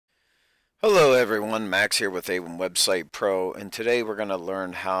Hello everyone, Max here with A1 Website Pro, and today we're going to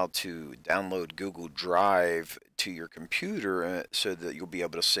learn how to download Google Drive to your computer so that you'll be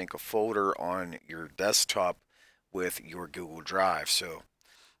able to sync a folder on your desktop with your Google Drive. So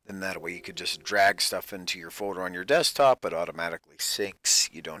then that way you could just drag stuff into your folder on your desktop, it automatically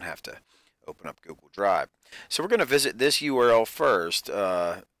syncs. You don't have to open up Google Drive. So we're going to visit this URL first,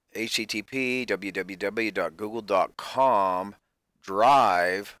 http://www.google.com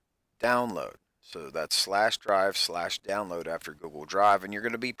drive download. So that's /drive/download after Google Drive, and you're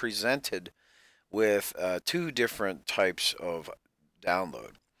going to be presented with two different types of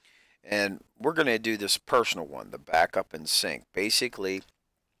download. And we're going to do this personal one, the backup and sync. Basically,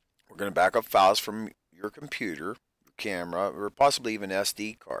 we're going to back up files from your computer, your camera, or possibly even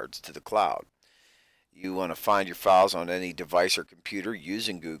SD cards to the cloud. You want to find your files on any device or computer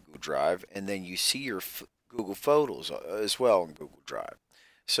using Google Drive, and then you see your Google Photos as well in Google Drive.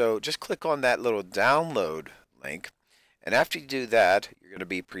 So just click on that little download link, and after you do that, you're going to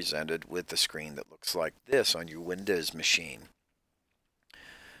be presented with the screen that looks like this on your Windows machine.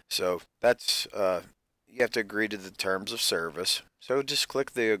 So that's you have to agree to the terms of service. So just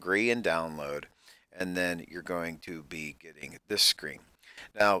click the agree and download, and then you're going to be getting this screen.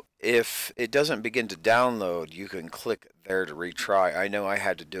 Now, if it doesn't begin to download, you can click there to retry. I know I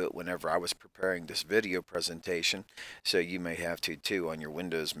had to do it whenever I was preparing this video presentation, so you may have to too on your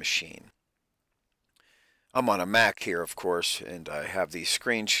Windows machine. I'm on a Mac here, of course, and I have these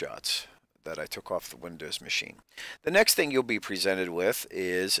screenshots that I took off the Windows machine. The next thing you'll be presented with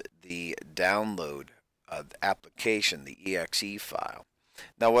is the download application, the exe file.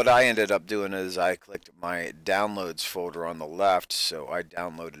 Now what I ended up doing is I clicked my downloads folder on the left, so I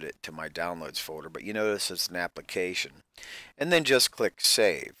downloaded it to my downloads folder, but you notice it's an application. And then just click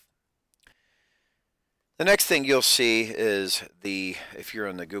save. The next thing you'll see is if you're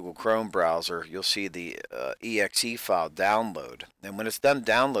in the Google Chrome browser, you'll see the exe file download. And when it's done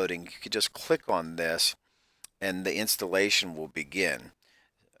downloading, you can just click on this and the installation will begin,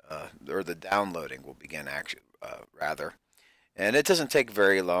 or the downloading will begin rather. And it doesn't take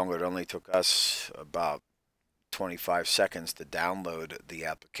very long. It only took us about 25 seconds to download the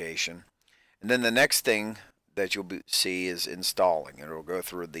application. And then the next thing that you'll see is installing. It will go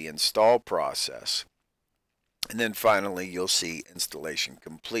through the install process. And then finally you'll see installation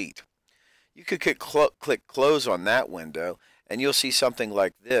complete. You could click close on that window and you'll see something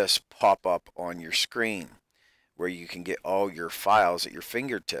like this pop up on your screen where you can get all your files at your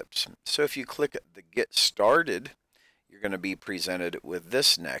fingertips. So if you click the get started, you're going to be presented with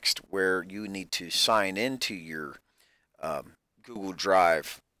this next, where you need to sign into your Google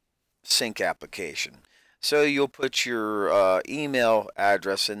Drive sync application. So you'll put your email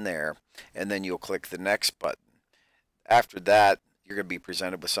address in there, and then you'll click the next button. After that, you're going to be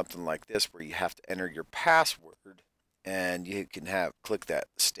presented with something like this, where you have to enter your password, and you can click that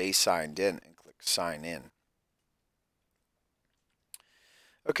stay signed in and click sign in.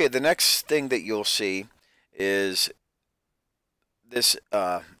 Okay, the next thing that you'll see is this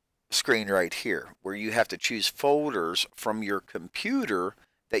screen right here, where you have to choose folders from your computer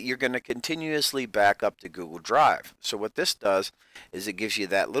that you're going to continuously back up to Google Drive. So what this does is it gives you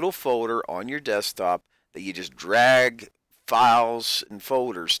that little folder on your desktop that you just drag files and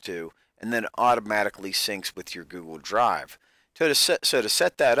folders to, and then automatically syncs with your Google Drive. So to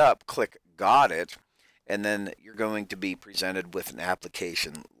set that up, click Got It, and then you're going to be presented with an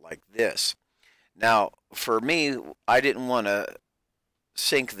application like this. Now, for me, I didn't want to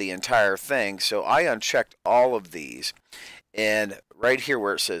sync the entire thing, so I unchecked all of these, and right here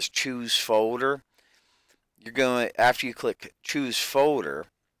where it says choose folder, after you click choose folder,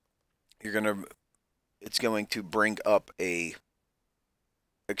 it's going to bring up a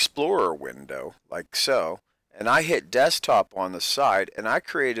Explorer window like so, and I hit desktop on the side and I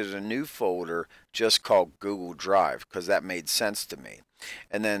created a new folder just called Google Drive because that made sense to me.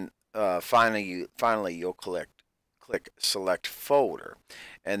 And then finally you'll click select folder,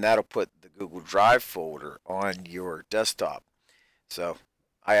 and that'll put the Google Drive folder on your desktop. So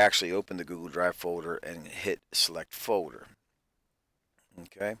I actually opened the Google Drive folder and hit select folder.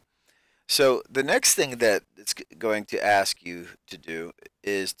 Okay, so the next thing that it's going to ask you to do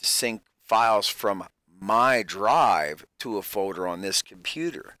is to sync files from my drive to a folder on this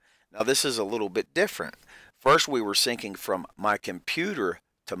computer. Now this is a little bit different. First we were syncing from my computer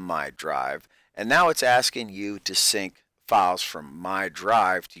to my drive, and now it's asking you to sync files from my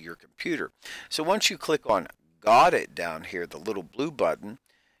drive to your computer. So once you click on Got It down here, the little blue button,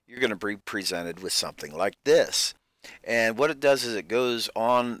 you're going to be presented with something like this. And what it does is it goes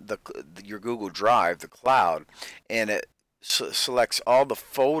on your Google Drive, the cloud, and it selects all the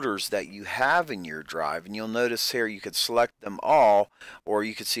folders that you have in your drive, and you'll notice here you could select them all, or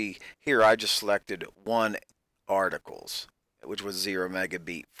you could see here I just selected one articles, which was 0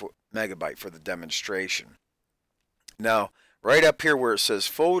 megabyte for the demonstration. Now right up here where it says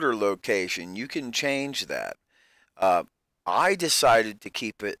folder location, you can change that. I decided to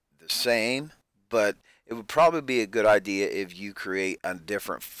keep it the same, but it would probably be a good idea if you create a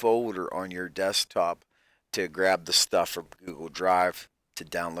different folder on your desktop to grab the stuff from Google Drive to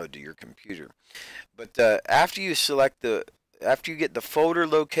download to your computer. But after you get the folder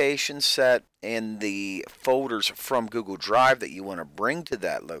location set and the folders from Google Drive that you want to bring to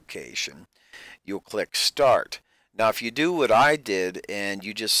that location, you'll click Start. Now, if you do what I did and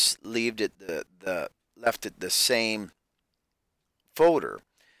you just left it the same folder,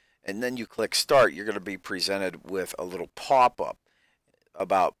 and then you click Start, you're going to be presented with a little pop-up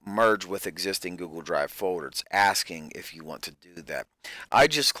about merge with existing Google Drive folders, asking if you want to do that. I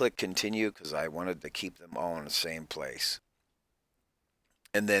just click Continue because I wanted to keep them all in the same place,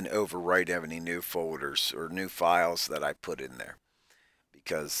 and then overwrite any new folders or new files that I put in there,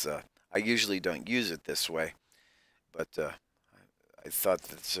 because I usually don't use it this way, but I thought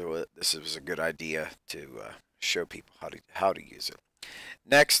that this was a good idea to show people how to use it.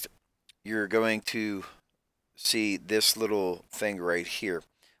 Next, you're going to see this little thing right here.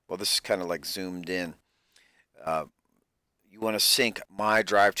 Well, this is kind of like zoomed in. You want to sync my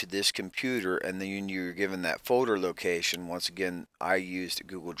drive to this computer, and then you're given that folder location. Once again, I used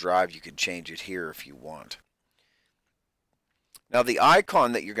Google Drive. You could change it here if you want. Now, the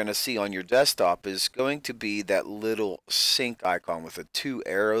icon that you're going to see on your desktop is going to be that little sync icon with the two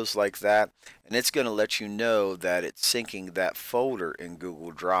arrows like that, and it's going to let you know that it's syncing that folder in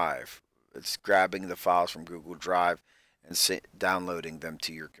Google Drive. It's grabbing the files from Google Drive and downloading them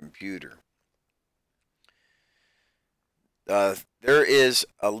to your computer. There is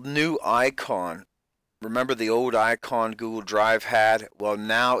a new icon. Remember the old icon Google Drive had? Well,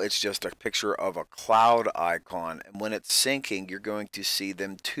 now it's just a picture of a cloud icon, and when it's syncing, you're going to see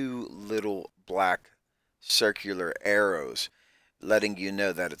them two little black circular arrows letting you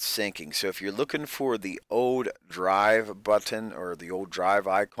know that it's syncing. So if you're looking for the old Drive button or the old Drive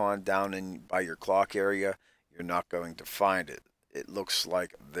icon down in by your clock area, you're not going to find it. It looks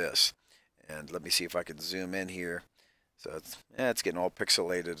like this. And let me see if I can zoom in here. So it's getting all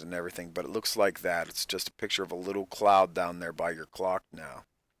pixelated and everything, but it looks like that. It's just a picture of a little cloud down there by your clock now.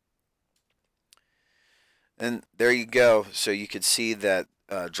 And there you go. So you could see that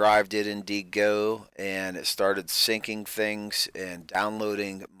Drive did indeed go, and it started syncing things and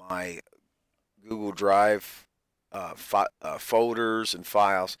downloading my Google Drive folders and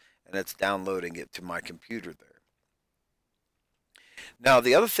files, and it's downloading it to my computer there. Now,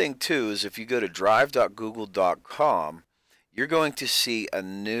 the other thing too is if you go to drive.google.com, you're going to see a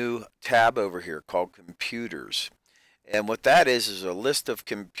new tab over here called Computers. And what that is a list of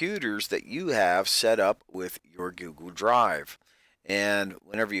computers that you have set up with your Google Drive. And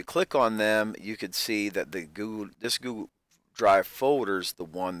whenever you click on them, you can see that this Google Drive folder is the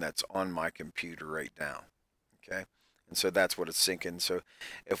one that's on my computer right now. Okay, and so that's what it's syncing. So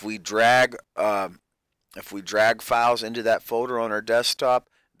if we drag files into that folder on our desktop,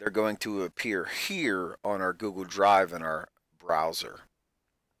 they're going to appear here on our Google Drive in our browser.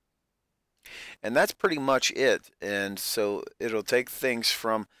 And that's pretty much it. And so it'll take things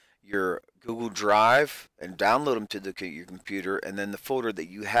from your Google Drive and download them to your computer, and then the folder that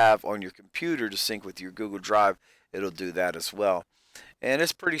you have on your computer to sync with your Google Drive, it'll do that as well. And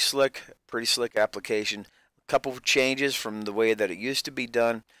it's pretty slick application. A couple of changes from the way that it used to be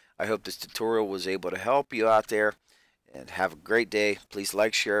done. I hope this tutorial was able to help you out there, and have a great day. Please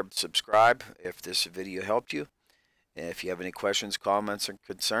like, share, subscribe if this video helped you. And if you have any questions, comments, or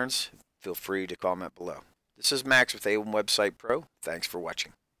concerns, feel free to comment below. This is Max with A1 Website Pro. Thanks for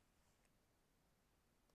watching.